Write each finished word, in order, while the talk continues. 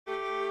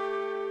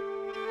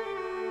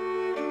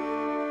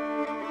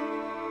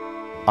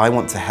I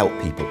want to help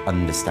people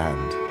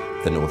understand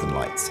the Northern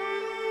Lights.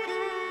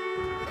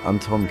 I'm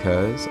Tom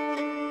Kerss.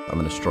 I'm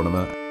an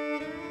astronomer.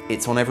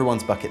 It's on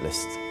everyone's bucket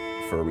list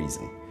for a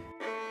reason.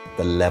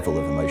 The level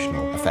of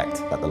emotional effect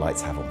that the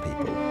lights have on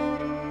people.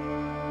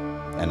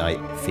 And I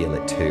feel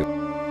it too.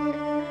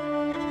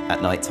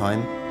 At night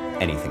time,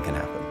 anything can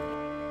happen.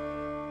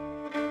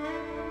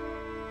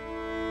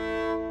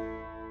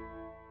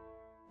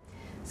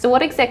 So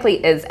what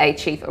exactly is a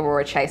Chief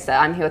Aurora Chaser?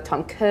 I'm here with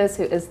Tom Kerss,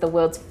 who is the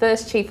world's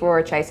first Chief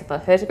Aurora Chaser for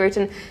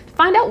Hurtigruten, to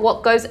find out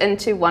what goes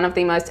into one of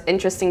the most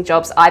interesting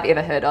jobs I've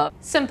ever heard of.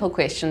 Simple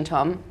question,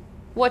 Tom.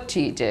 What do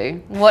you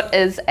do? What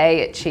is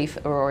a Chief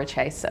Aurora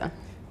Chaser?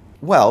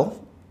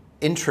 Well,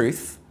 in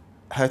truth,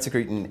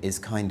 Hurtigruten is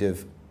kind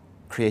of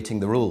creating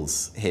the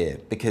rules here,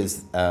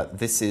 because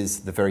this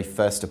is the very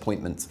first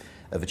appointment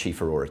of a Chief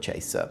Aurora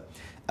Chaser.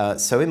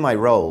 So in my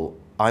role,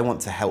 I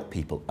want to help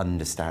people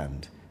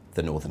understand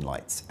the Northern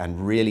Lights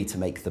and really to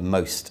make the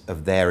most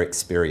of their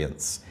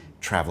experience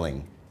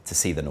traveling to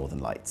see the Northern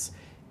Lights.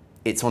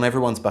 It's on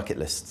everyone's bucket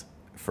list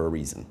for a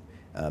reason.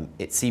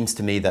 It seems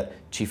to me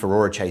that Chief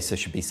Aurora Chaser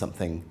should be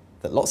something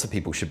that lots of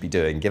people should be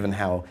doing, given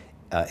how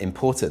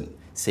important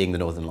seeing the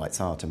Northern Lights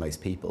are to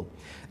most people.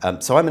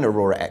 So I'm an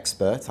Aurora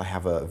expert. I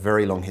have a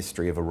very long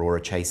history of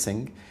Aurora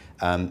chasing,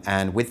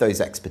 and with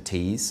those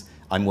expertise,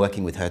 I'm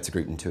working with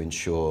Hurtigruten to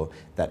ensure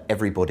that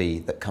everybody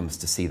that comes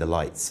to see the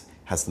lights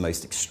has the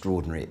most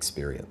extraordinary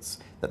experience,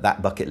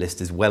 that bucket list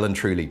is well and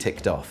truly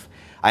ticked off.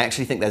 I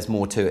actually think there's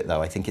more to it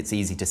though. I think it's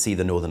easy to see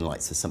the Northern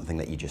Lights as something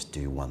that you just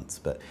do once,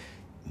 but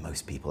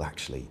most people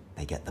actually,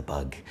 they get the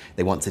bug.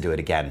 They want to do it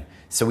again.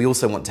 So we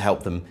also want to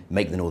help them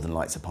make the Northern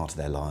Lights a part of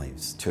their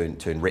lives,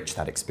 to enrich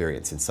that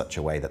experience in such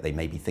a way that they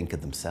maybe think of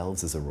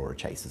themselves as Aurora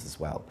Chasers as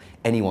well.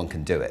 Anyone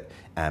can do it,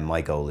 and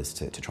my goal is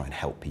to try and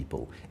help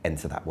people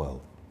enter that world.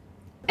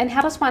 And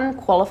how does one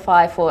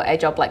qualify for a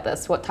job like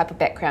this? What type of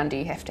background do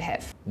you have to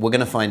have? We're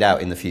going to find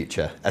out in the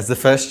future. As the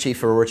first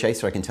Chief Aurora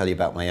Chaser, I can tell you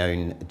about my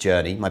own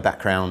journey. My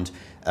background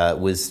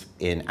was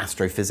in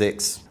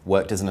astrophysics,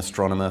 worked as an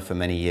astronomer for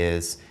many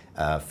years,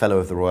 fellow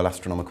of the Royal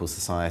Astronomical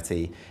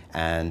Society,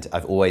 and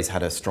I've always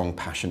had a strong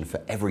passion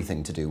for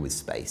everything to do with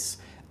space.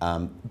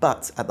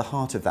 But at the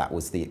heart of that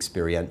was the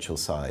experiential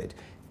side.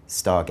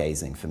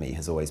 Stargazing for me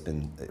has always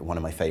been one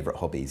of my favourite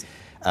hobbies.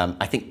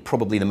 I think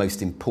probably the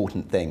most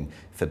important thing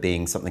for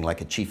being something like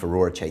a Chief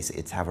Aurora Chaser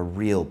is to have a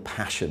real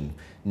passion,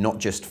 not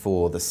just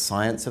for the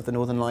science of the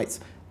Northern Lights,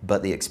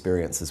 but the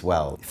experience as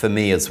well. For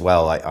me as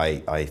well,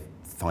 I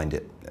find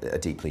it a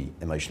deeply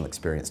emotional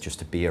experience just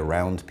to be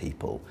around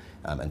people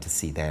and to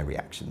see their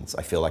reactions.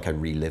 I feel like I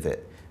relive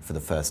it for the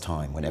first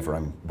time whenever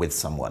I'm with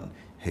someone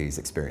who's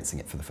experiencing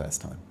it for the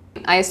first time.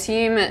 I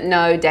assume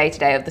no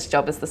day-to-day of this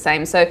job is the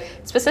same, so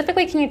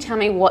specifically can you tell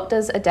me what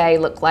does a day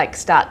look like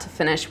start to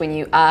finish when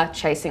you are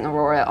chasing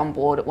Aurora on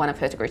board one of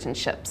Hurtigruten's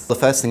ships? The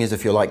first thing is,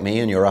 if you're like me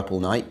and you're up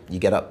all night, you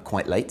get up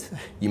quite late.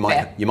 You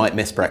might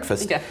miss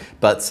breakfast, Yeah.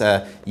 But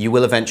you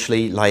will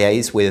eventually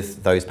liaise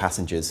with those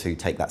passengers who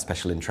take that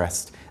special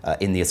interest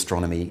in the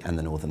astronomy and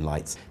the Northern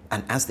Lights.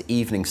 And as the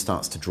evening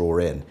starts to draw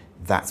in,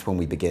 that's when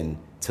we begin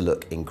to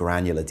look in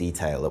granular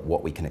detail at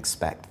what we can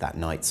expect that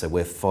night. So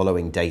we're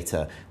following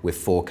data, we're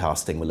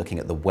forecasting, we're looking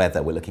at the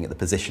weather, we're looking at the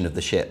position of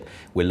the ship,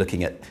 we're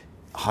looking at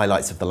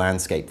highlights of the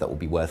landscape that will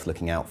be worth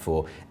looking out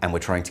for, and we're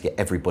trying to get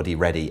everybody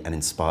ready and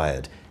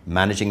inspired,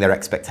 managing their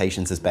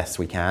expectations as best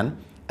we can,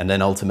 and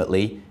then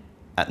ultimately,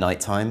 at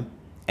night time,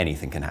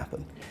 anything can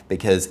happen.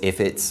 Because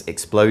if it's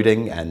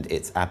exploding and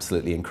it's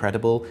absolutely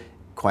incredible,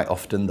 quite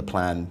often the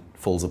plan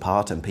falls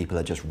apart and people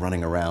are just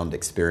running around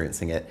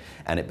experiencing it,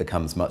 and it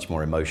becomes much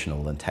more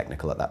emotional than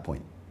technical at that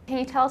point. Can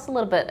you tell us a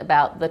little bit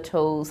about the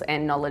tools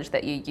and knowledge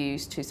that you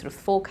use to sort of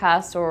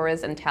forecast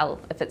auroras and tell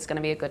if it's going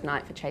to be a good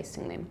night for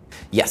chasing them?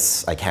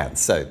 Yes, I can.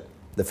 So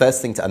the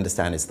first thing to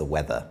understand is the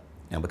weather.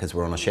 Now, because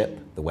we're on a ship,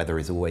 the weather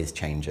is always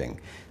changing.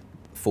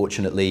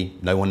 Fortunately,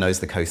 no one knows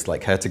the coast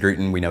like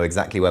Hurtigruten. We know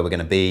exactly where we're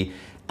going to be.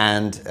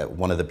 And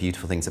one of the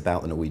beautiful things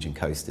about the Norwegian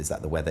coast is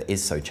that the weather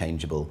is so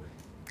changeable.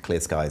 Clear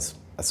skies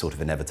are sort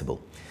of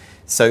inevitable.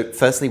 So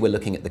firstly, we're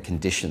looking at the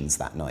conditions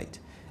that night.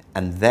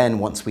 And then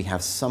once we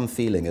have some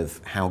feeling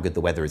of how good the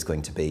weather is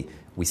going to be,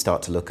 we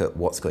start to look at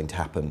what's going to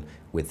happen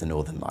with the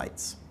Northern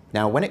Lights.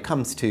 Now, when it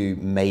comes to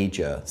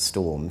major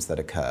storms that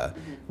occur,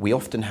 we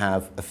often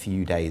have a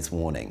few days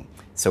warning.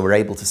 So we're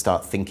able to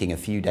start thinking a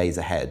few days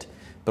ahead.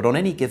 But on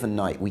any given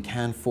night, we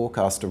can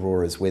forecast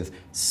auroras with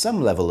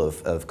some level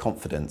of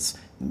confidence,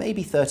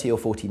 maybe 30 or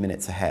 40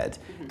 minutes ahead.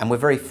 And we're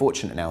very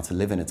fortunate now to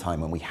live in a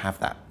time when we have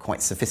that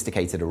quite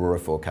sophisticated aurora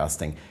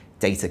forecasting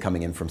data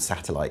coming in from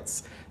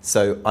satellites.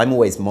 So I'm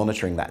always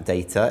monitoring that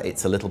data.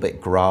 It's a little bit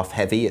graph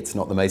heavy. It's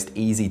not the most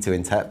easy to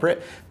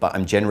interpret, but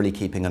I'm generally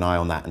keeping an eye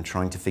on that and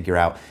trying to figure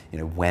out,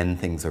 when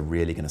things are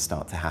really going to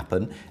start to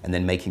happen, and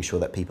then making sure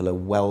that people are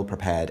well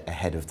prepared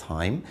ahead of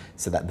time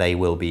so that they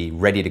will be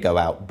ready to go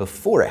out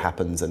before it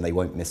happens and they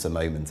won't miss a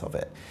moment of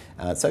it.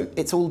 So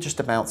it's all just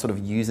about sort of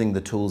using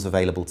the tools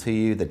available to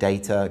you, the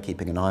data,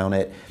 keeping an eye on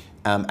it,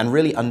 and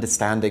really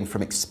understanding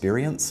from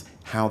experience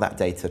how that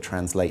data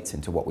translates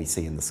into what we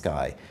see in the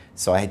sky.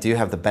 So I do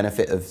have the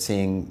benefit of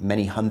seeing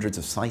many hundreds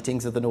of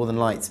sightings of the Northern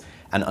Lights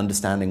and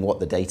understanding what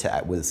the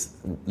data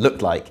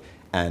looked like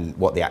and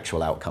what the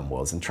actual outcome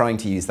was, and trying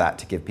to use that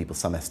to give people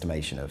some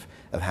estimation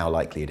of how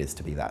likely it is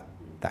to be that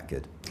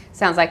good.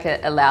 Sounds like it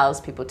allows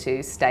people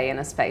to stay in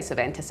a space of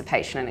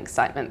anticipation and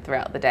excitement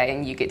throughout the day,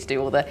 and you get to do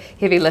all the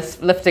heavy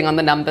lifting on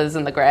the numbers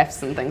and the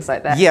graphs and things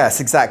like that. Yes,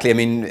 exactly. I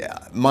mean,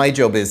 my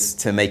job is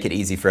to make it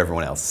easy for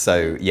everyone else.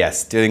 So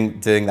yes, doing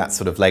that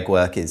sort of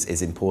legwork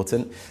is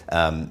important.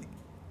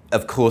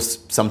 Of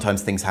course,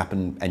 sometimes things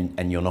happen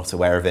and you're not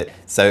aware of it.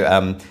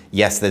 So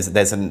yes,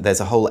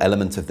 there's a whole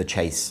element of the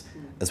chase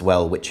as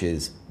well, which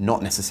is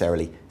not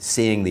necessarily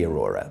seeing the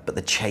aurora, but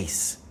the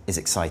chase is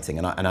exciting.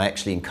 And I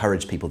actually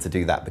encourage people to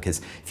do that,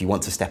 because if you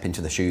want to step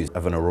into the shoes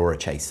of an aurora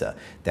chaser,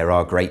 there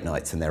are great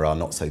nights and there are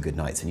not so good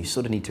nights, and you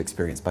sort of need to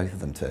experience both of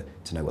them to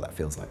know what that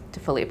feels like.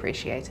 To fully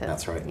appreciate it.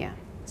 That's right. Yeah.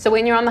 So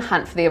when you're on the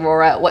hunt for the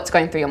aurora, what's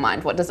going through your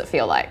mind? What does it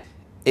feel like?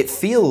 It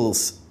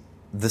feels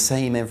the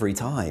same every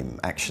time,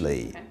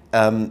 actually.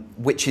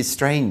 Which is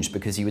strange,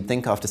 because you would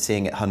think after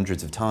seeing it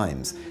hundreds of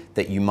times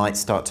that you might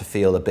start to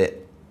feel a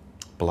bit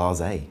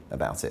blasé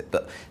about it,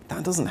 but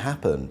that doesn't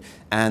happen.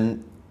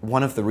 And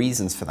one of the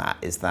reasons for that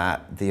is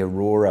that the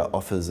aurora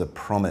offers a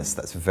promise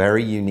that's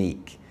very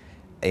unique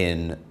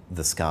in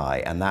the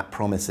sky, and that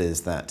promise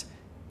is that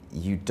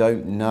you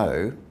don't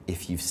know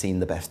if you've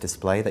seen the best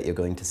display that you're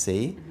going to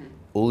see.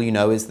 All you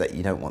know is that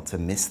you don't want to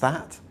miss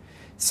that.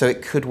 So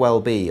it could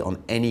well be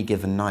on any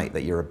given night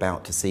that you're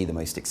about to see the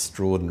most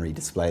extraordinary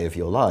display of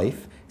your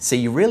life, so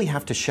you really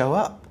have to show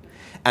up.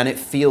 And it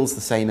feels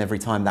the same every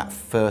time. That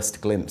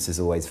first glimpse is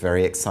always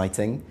very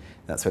exciting.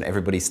 That's when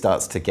everybody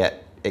starts to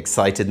get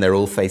excited and they're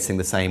all facing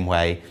the same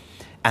way.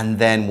 And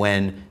then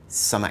when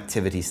some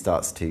activity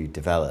starts to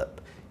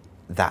develop,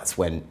 that's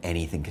when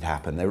anything could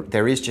happen.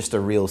 There is just a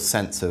real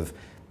sense of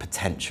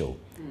potential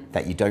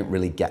that you don't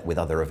really get with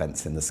other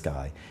events in the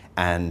sky.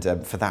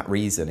 And for that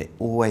reason, it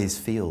always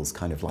feels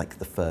kind of like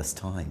the first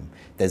time.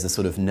 There's a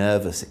sort of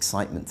nervous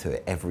excitement to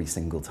it every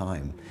single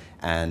time.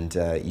 And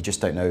you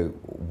just don't know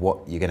what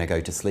you're going to go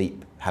to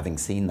sleep having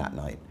seen that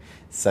night.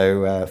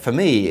 So for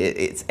me,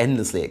 it's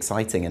endlessly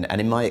exciting.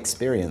 And in my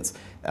experience,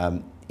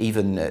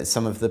 even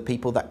some of the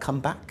people that come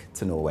back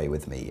to Norway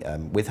with me,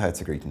 with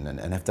Hurtigruten,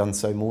 and have done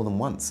so more than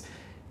once,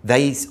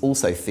 they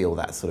also feel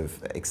that sort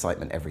of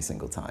excitement every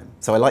single time.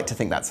 So I like to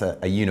think that's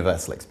a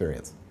universal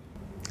experience.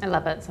 I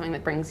love it, something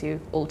that brings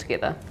you all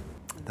together.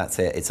 That's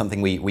it. It's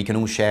something we can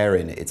all share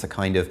in. It's a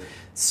kind of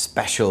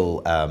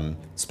special,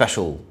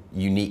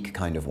 unique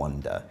kind of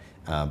wonder,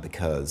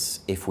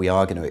 because if we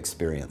are going to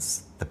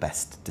experience the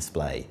best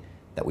display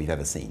that we've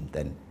ever seen,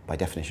 then by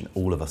definition,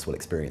 all of us will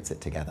experience it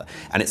together.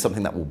 And it's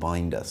something that will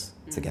bind us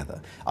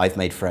together. I've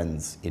made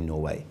friends in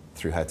Norway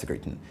through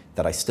Hurtigruten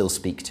that I still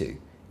speak to,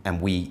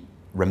 and we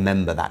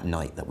remember that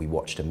night that we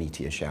watched a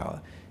meteor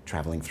shower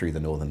traveling through the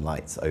Northern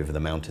Lights over the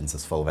mountains of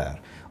Svolvær,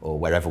 or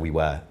wherever we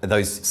were.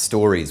 Those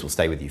stories will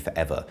stay with you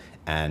forever,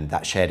 and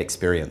that shared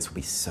experience will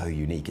be so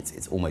unique.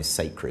 It's almost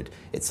sacred.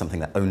 It's something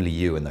that only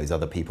you and those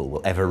other people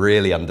will ever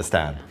really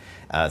understand.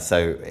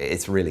 So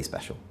it's really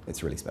special.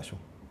 It's really special.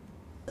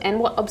 And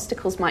what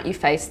obstacles might you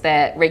face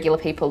that regular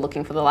people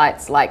looking for the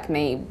lights like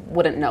me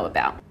wouldn't know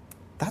about?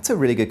 That's a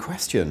really good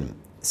question.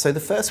 So the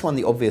first one,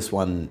 the obvious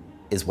one,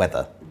 is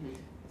weather.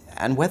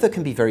 And weather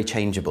can be very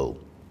changeable.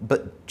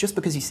 But just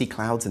because you see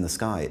clouds in the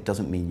sky, it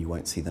doesn't mean you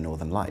won't see the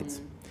Northern Lights.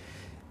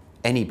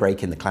 Any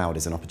break in the cloud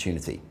is an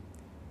opportunity.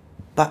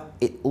 But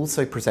it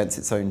also presents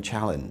its own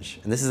challenge.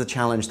 And this is a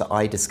challenge that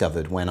I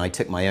discovered when I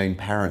took my own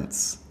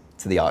parents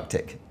to the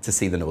Arctic to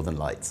see the Northern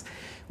Lights,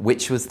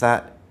 which was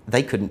that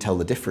they couldn't tell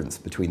the difference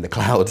between the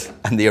cloud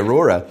and the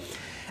aurora.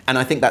 And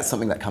I think that's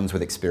something that comes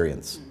with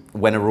experience.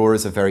 When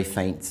auroras are very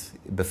faint,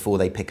 before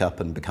they pick up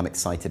and become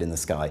excited in the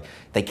sky,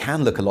 they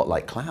can look a lot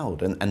like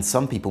cloud, and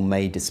some people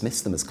may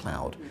dismiss them as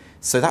cloud.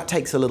 So that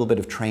takes a little bit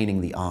of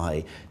training the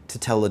eye to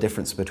tell the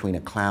difference between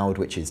a cloud,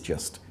 which is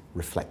just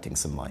reflecting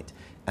some light,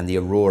 and the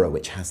aurora,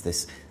 which has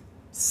this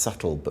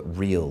subtle but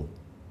real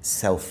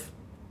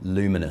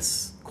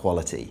self-luminous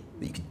quality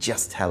that you could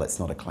just tell it's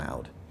not a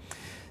cloud.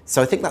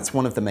 So I think that's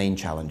one of the main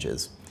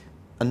challenges.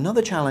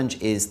 Another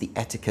challenge is the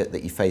etiquette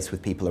that you face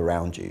with people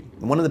around you.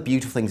 And one of the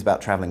beautiful things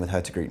about traveling with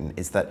Hurtigruten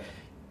is that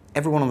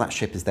everyone on that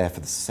ship is there for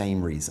the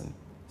same reason.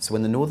 So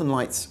when the Northern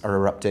Lights are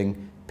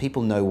erupting,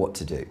 people know what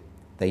to do.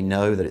 They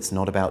know that it's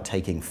not about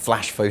taking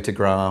flash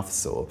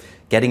photographs or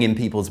getting in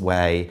people's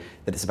way,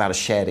 that it's about a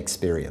shared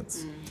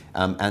experience.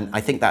 And I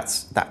think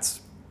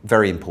that's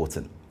very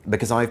important,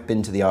 because I've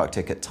been to the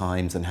Arctic at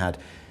times and had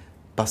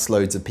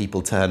busloads of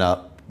people turn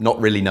up, not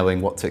really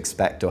knowing what to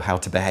expect or how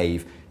to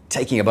behave,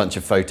 taking a bunch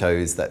of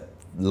photos that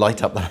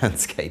light up the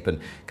landscape and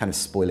kind of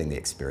spoiling the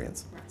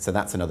experience. So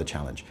that's another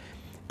challenge.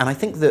 And I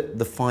think that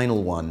the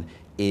final one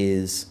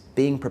is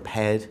being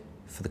prepared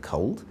for the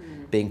cold,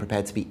 being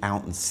prepared to be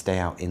out and stay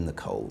out in the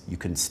cold. You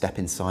can step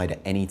inside at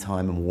any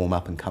time and warm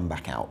up and come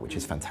back out, which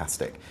is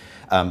fantastic.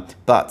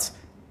 But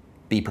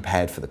be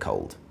prepared for the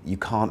cold. You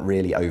can't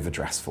really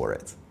overdress for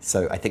it.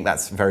 So I think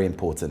that's very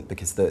important,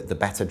 because the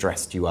better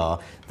dressed you are,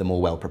 the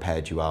more well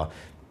prepared you are,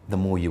 the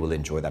more you will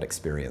enjoy that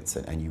experience,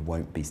 and you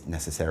won't be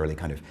necessarily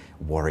kind of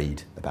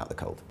worried about the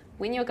cold.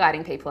 When you're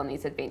guiding people on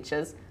these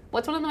adventures,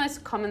 what's one of the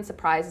most common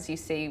surprises you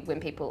see when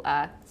people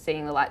are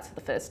seeing the lights for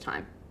the first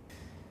time?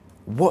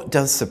 What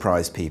does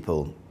surprise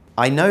people?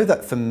 I know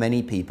that for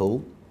many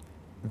people,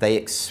 they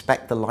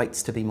expect the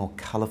lights to be more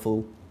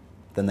colourful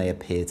than they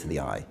appear to the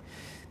eye.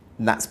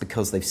 And that's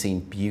because they've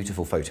seen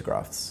beautiful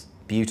photographs,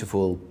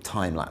 beautiful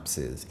time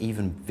lapses,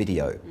 even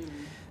video.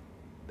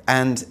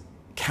 And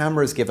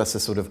cameras give us a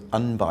sort of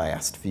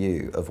unbiased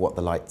view of what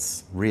the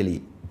lights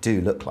really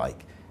do look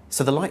like.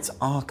 So the lights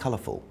are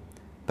colourful,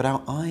 but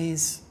our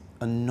eyes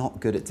are not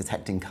good at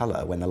detecting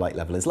colour when the light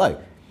level is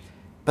low.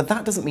 But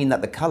that doesn't mean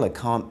that the colour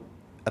can't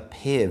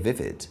appear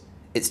vivid.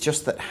 It's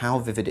just that how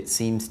vivid it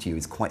seems to you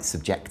is quite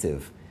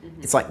subjective.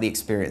 It's like the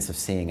experience of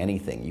seeing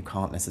anything. You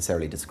can't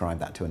necessarily describe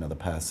that to another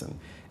person,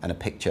 and a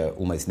picture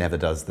almost never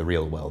does the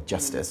real world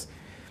justice.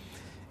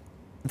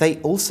 They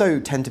also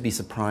tend to be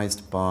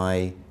surprised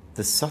by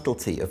the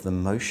subtlety of the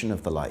motion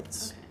of the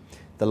lights.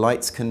 The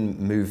lights can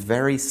move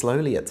very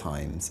slowly at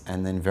times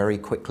and then very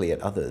quickly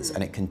at others,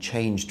 and it can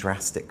change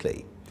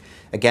drastically.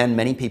 Again,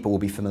 many people will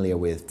be familiar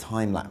with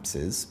time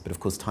lapses, but of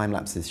course time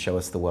lapses show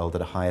us the world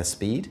at a higher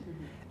speed.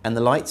 And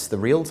the lights, the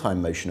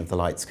real-time motion of the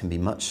lights can be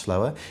much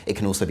slower. It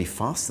can also be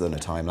faster than a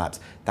time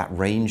lapse. That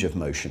range of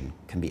motion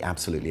can be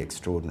absolutely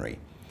extraordinary.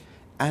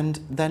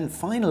 And then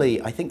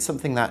finally, I think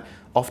something that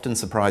often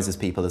surprises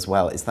people as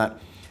well is that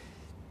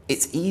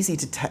it's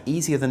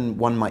easier than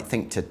one might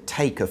think to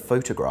take a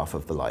photograph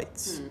of the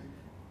lights.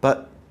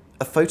 But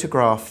a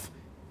photograph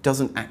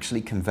doesn't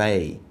actually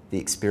convey the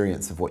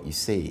experience of what you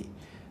see.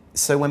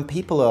 So when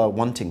people are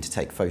wanting to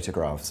take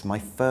photographs, my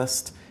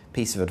first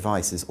piece of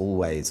advice is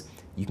always,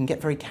 you can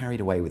get very carried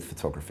away with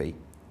photography.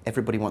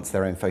 Everybody wants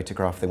their own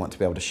photograph. They want to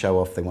be able to show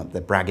off. They want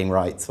their bragging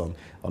rights on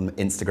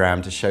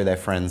Instagram to show their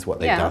friends what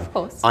they've done. Yeah, of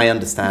course. I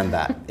understand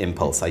that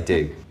impulse, I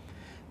do.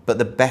 But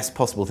the best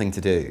possible thing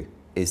to do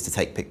is to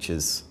take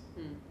pictures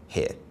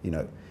here. You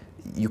know,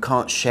 you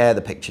can't share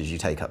the pictures you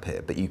take up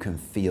here, but you can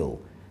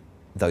feel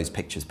those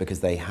pictures because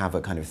they have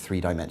a kind of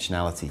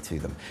three-dimensionality to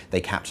them. They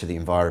capture the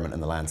environment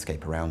and the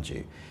landscape around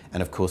you.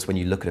 And of course, when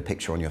you look at a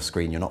picture on your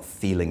screen, you're not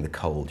feeling the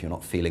cold, you're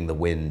not feeling the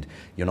wind,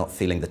 you're not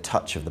feeling the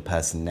touch of the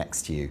person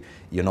next to you,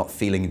 you're not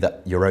feeling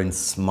your own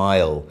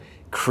smile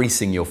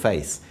creasing your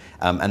face.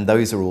 And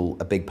those are all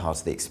a big part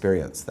of the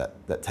experience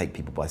that take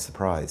people by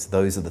surprise.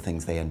 Those are the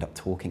things they end up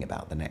talking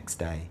about the next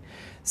day.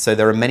 So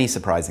there are many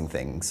surprising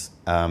things.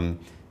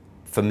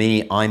 For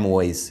me, I'm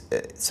always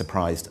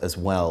surprised as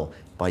well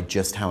by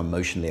just how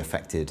emotionally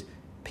affected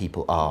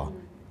people are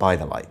by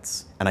the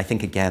lights. And I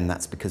think, again,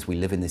 that's because we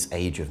live in this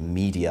age of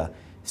media,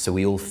 so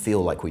we all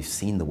feel like we've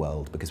seen the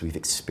world because we've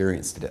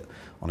experienced it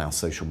on our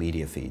social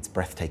media feeds,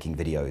 breathtaking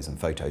videos and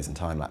photos and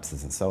time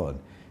lapses and so on.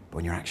 But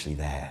when you're actually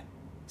there,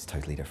 it's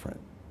totally different,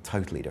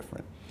 totally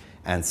different.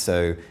 And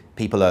so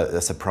people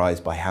are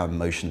surprised by how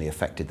emotionally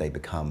affected they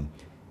become,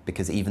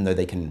 because even though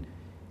they can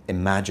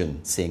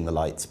imagine seeing the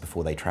lights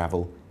before they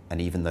travel,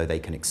 and even though they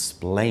can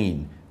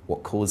explain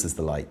what causes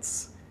the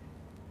lights,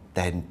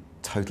 they're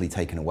totally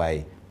taken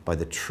away by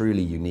the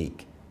truly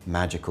unique,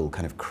 magical,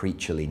 kind of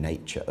creaturely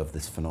nature of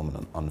this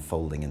phenomenon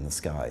unfolding in the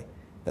sky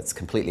that's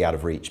completely out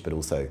of reach, but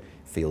also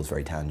feels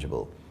very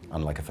tangible,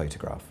 unlike a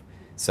photograph.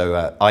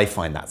 So I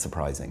find that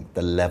surprising,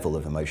 the level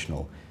of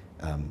emotional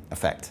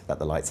effect that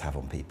the lights have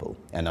on people.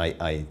 And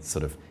I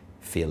sort of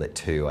feel it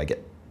too. I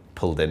get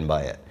pulled in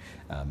by it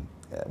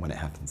when it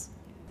happens.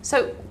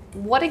 So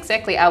what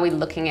exactly are we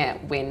looking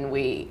at when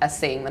we are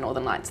seeing the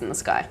northern lights in the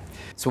sky?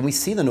 So when we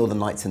see the northern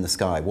lights in the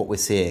sky, what we're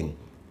seeing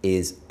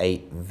is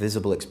a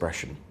visible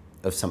expression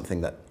of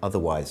something that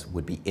otherwise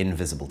would be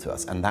invisible to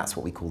us, and that's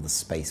what we call the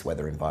space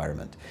weather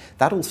environment.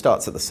 That all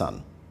starts at the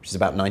sun, which is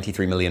about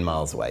 93 million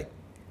miles away.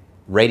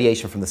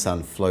 Radiation from the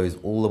sun flows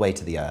all the way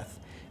to the Earth,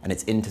 and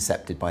it's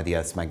intercepted by the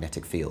Earth's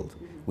magnetic field.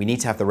 We need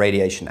to have the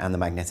radiation and the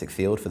magnetic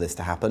field for this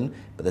to happen,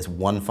 but there's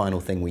one final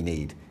thing we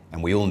need,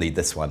 and we all need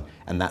this one,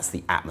 and that's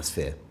the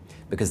atmosphere.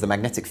 Because the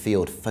magnetic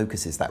field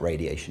focuses that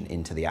radiation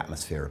into the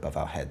atmosphere above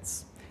our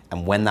heads.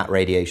 And when that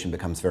radiation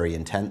becomes very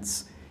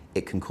intense,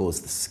 it can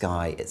cause the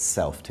sky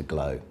itself to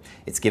glow.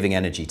 It's giving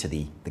energy to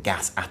the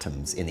gas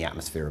atoms in the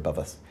atmosphere above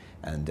us,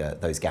 and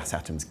those gas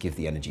atoms give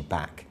the energy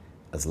back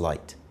as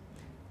light.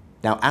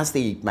 Now, as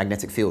the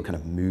magnetic field kind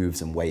of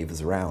moves and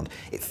waves around,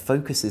 it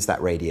focuses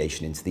that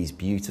radiation into these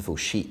beautiful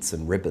sheets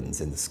and ribbons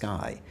in the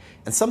sky.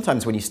 And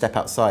sometimes when you step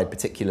outside,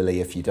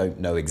 particularly if you don't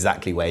know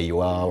exactly where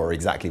you are or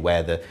exactly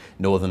where the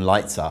northern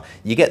lights are,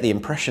 you get the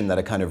impression that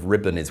a kind of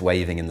ribbon is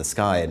waving in the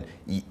sky, and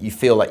you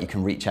feel like you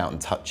can reach out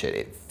and touch it.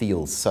 It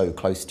feels so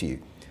close to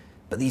you.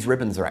 But these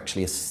ribbons are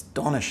actually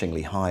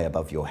astonishingly high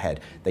above your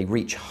head. They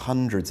reach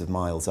hundreds of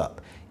miles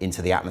up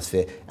into the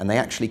atmosphere, and they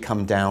actually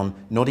come down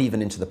not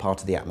even into the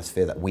part of the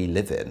atmosphere that we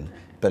live in,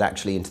 but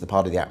actually into the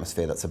part of the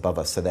atmosphere that's above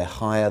us. So they're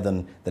higher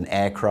than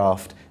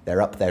aircraft.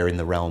 They're up there in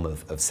the realm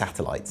of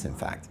satellites, in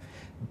fact.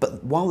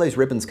 But while those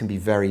ribbons can be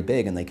very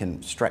big and they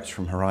can stretch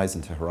from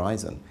horizon to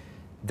horizon,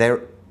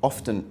 they're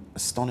often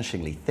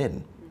astonishingly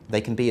thin.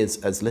 They can be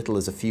as little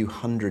as a few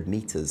hundred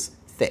meters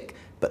thick,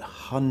 but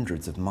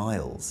hundreds of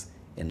miles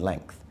in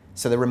length.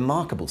 So they're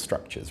remarkable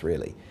structures,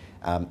 really.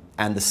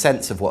 And the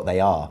sense of what they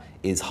are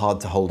is hard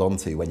to hold on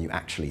to when you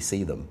actually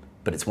see them.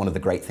 But it's one of the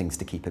great things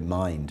to keep in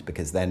mind,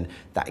 because then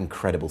that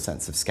incredible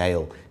sense of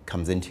scale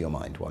comes into your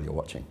mind while you're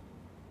watching.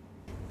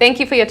 Thank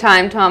you for your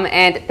time, Tom,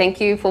 and thank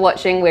you for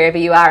watching wherever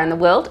you are in the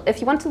world. If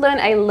you want to learn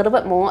a little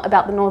bit more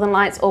about the Northern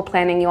Lights or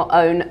planning your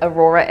own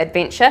Aurora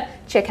adventure,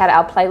 check out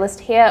our playlist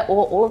here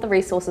or all of the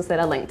resources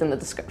that are linked in the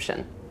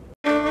description.